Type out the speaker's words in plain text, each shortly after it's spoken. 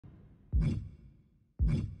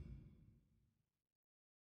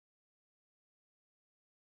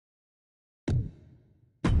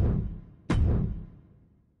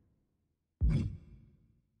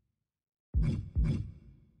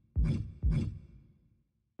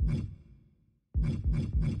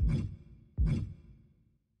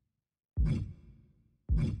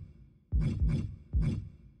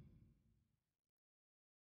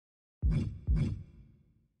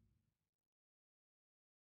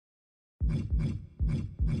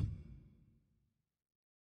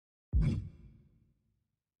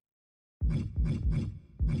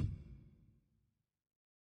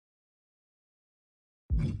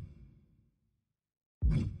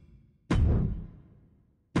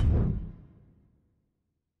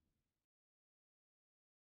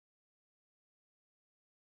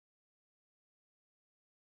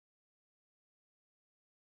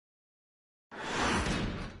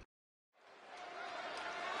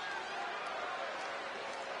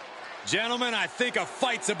Gentlemen, I think a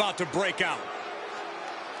fight's about to break out.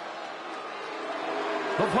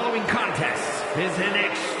 The following contest is an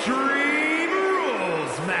Extreme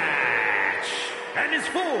Rules match and is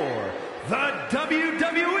for the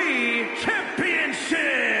WWE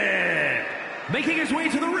Championship. Making his way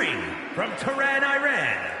to the ring from Tehran,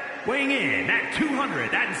 Iran, weighing in at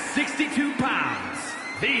 262 pounds,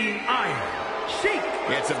 the Iron Sheik.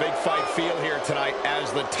 It's a big fight feel here tonight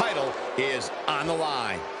as the title is on the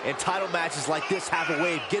line. And title matches like this have a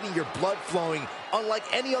way of getting your blood flowing unlike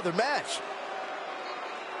any other match.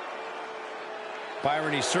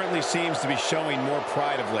 Byron, he certainly seems to be showing more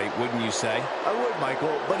pride of late, wouldn't you say? I would,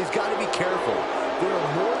 Michael, but he's got to be careful. There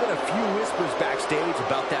are more than a few whispers backstage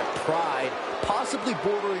about that pride, possibly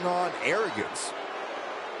bordering on arrogance.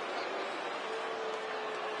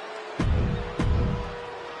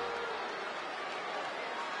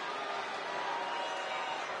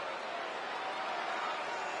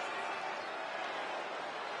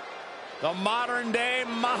 The modern-day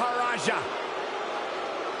Maharaja.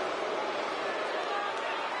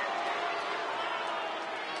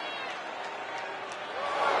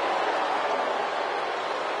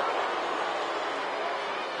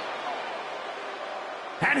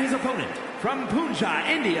 And his opponent from Punjab,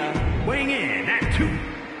 India, weighing in at 2.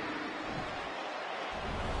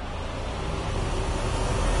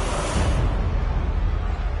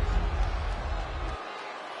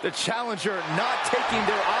 The challenger not taking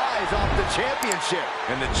their eyes off the championship.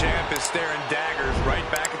 And the champ is staring daggers right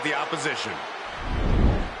back at the opposition.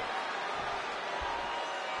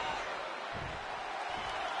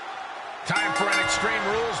 Time for an Extreme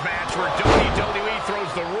Rules match where WWE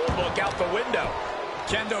throws the rule book out the window.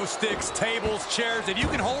 Kendo sticks, tables, chairs. If you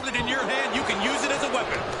can hold it in your hand, you can use it as a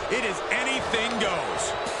weapon. It is anything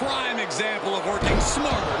goes. Prime example of working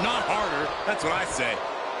smarter, not harder. That's what I say.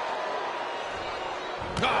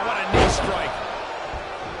 Oh, what a knee strike.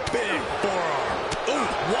 Big forearm. Ooh,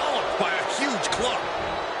 walloped by a huge club.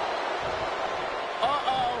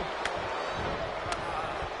 Uh-oh.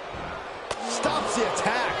 Stops the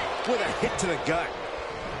attack with a hit to the gut.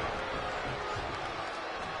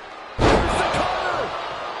 Here's the cover.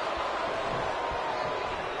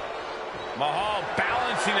 Mahal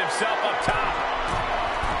balancing himself up top.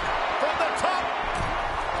 From the top.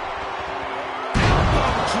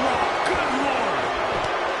 Elbow drop. Good Lord.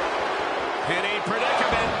 Hitting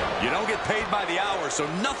predicament. You don't get paid by the hour, so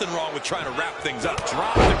nothing wrong with trying to wrap things up.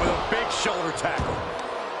 Dropped it with a big shoulder tackle.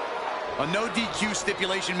 A no DQ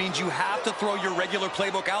stipulation means you have to throw your regular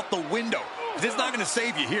playbook out the window. It's not going to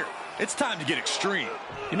save you here. It's time to get extreme.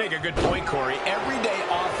 You make a good point, Corey. Everyday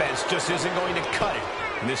offense just isn't going to cut it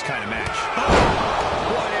in this kind of match.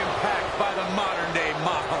 Oh, what impact by the modern-day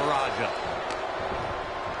Maharaja.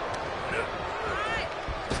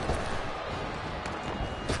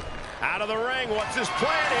 Out of the ring, what's his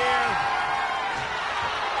plan here?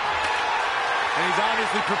 And he's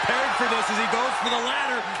obviously prepared for this as he goes for the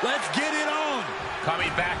ladder. Let's get it on. Coming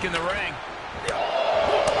back in the ring.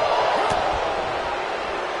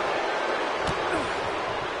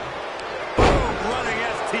 Boom, running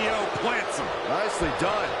STO plants him. Nicely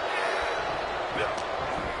done.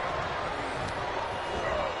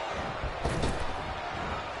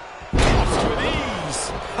 With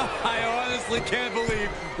ease. I honestly can't believe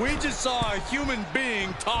we just saw a human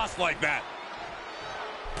being tossed like that.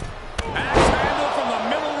 Axe handle from the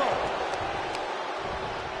middle rope.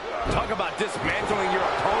 Talk about dismantling your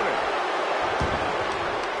opponent.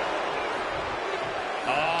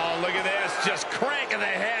 Oh, look at this. Just cranking the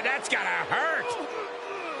head. That's gotta hurt.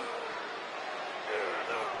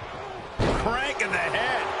 Cranking the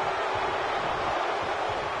head.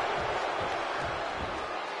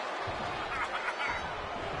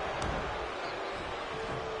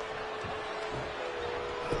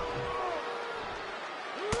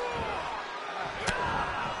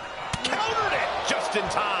 Countered it just in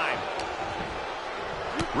time.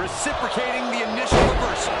 Reciprocating the initial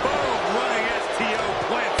reverse. Boom, running STO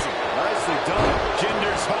plants him. Nicely done.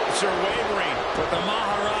 Jinder's hopes are wavering. But the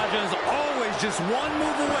Maharaja's always just one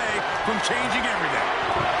move away from changing everything.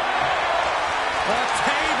 A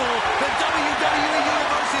table. The WWE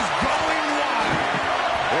Universe is going wild.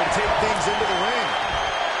 They'll take things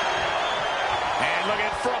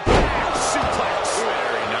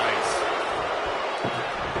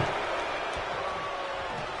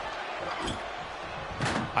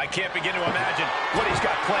begin to imagine what he's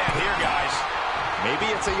got planned here, guys. Maybe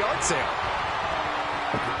it's a yard sale.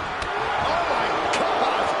 Oh, my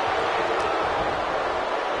God!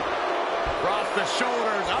 Across the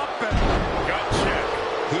shoulders, up and Gut check.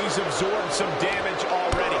 He's absorbed some damage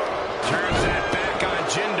already. Turns that back on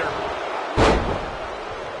Jinder.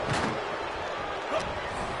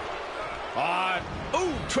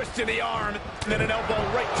 Ooh, twist to the arm, and then an elbow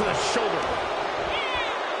right to the shoulder.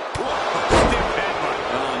 stiff headbutt.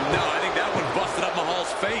 Oh, no, I think that one busted up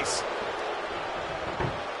Mahal's face.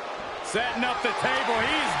 Setting up the table.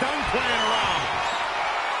 He's done playing around.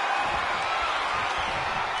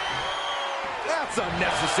 That's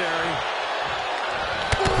unnecessary.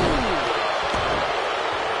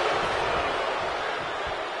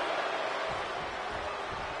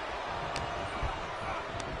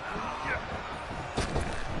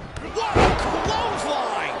 What a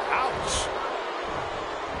clothesline! Ouch!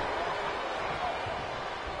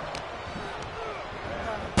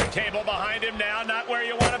 Table behind him now, not where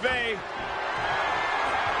you want to be.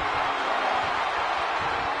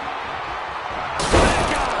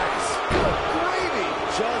 Guys, good gravy!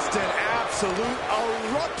 Just an absolute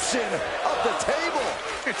eruption of the table.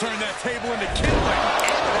 It turned that table into kindling.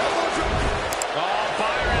 Oh,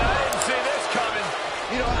 Byron, I didn't see this coming.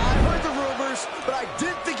 You know, I heard the rumors, but I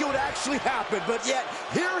didn't think it would actually happen. But yet,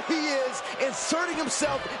 here he is, inserting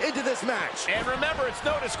himself into this match. And remember, it's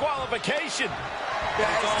no disqualification. Yeah,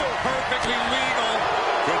 it's still perfectly legal.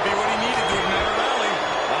 Could be what he needed to ignite a rally.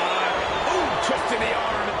 Ooh, twist to the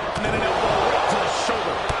arm, and then an elbow right to the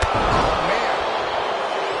shoulder. Oh, man.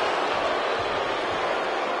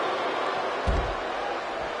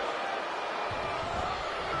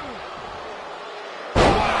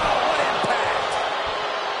 Wow, what impact.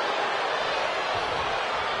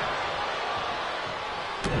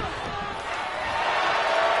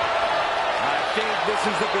 I think this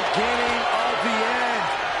is the beginning of the end.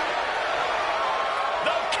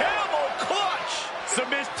 The camel clutch.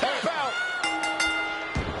 Submit, tap out.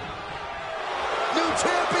 New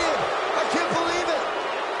champion! I can't believe it!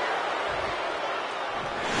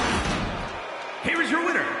 Here is your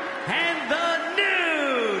winner, and the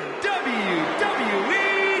new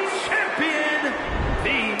WWE Champion,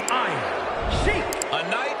 the Iron Sheik. A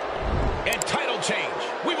night and title change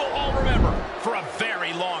we will all remember for a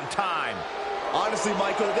very long time. Honestly,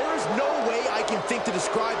 Michael, there is no way I can think to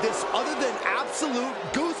describe this other than absolute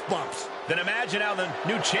goosebumps. Then imagine how the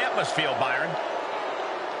new champ must feel, Byron.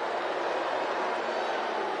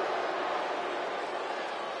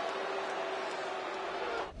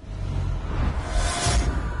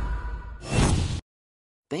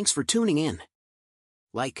 Thanks for tuning in.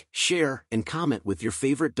 Like, share, and comment with your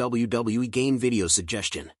favorite WWE game video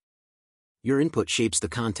suggestion. Your input shapes the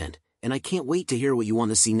content, and I can't wait to hear what you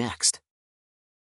want to see next.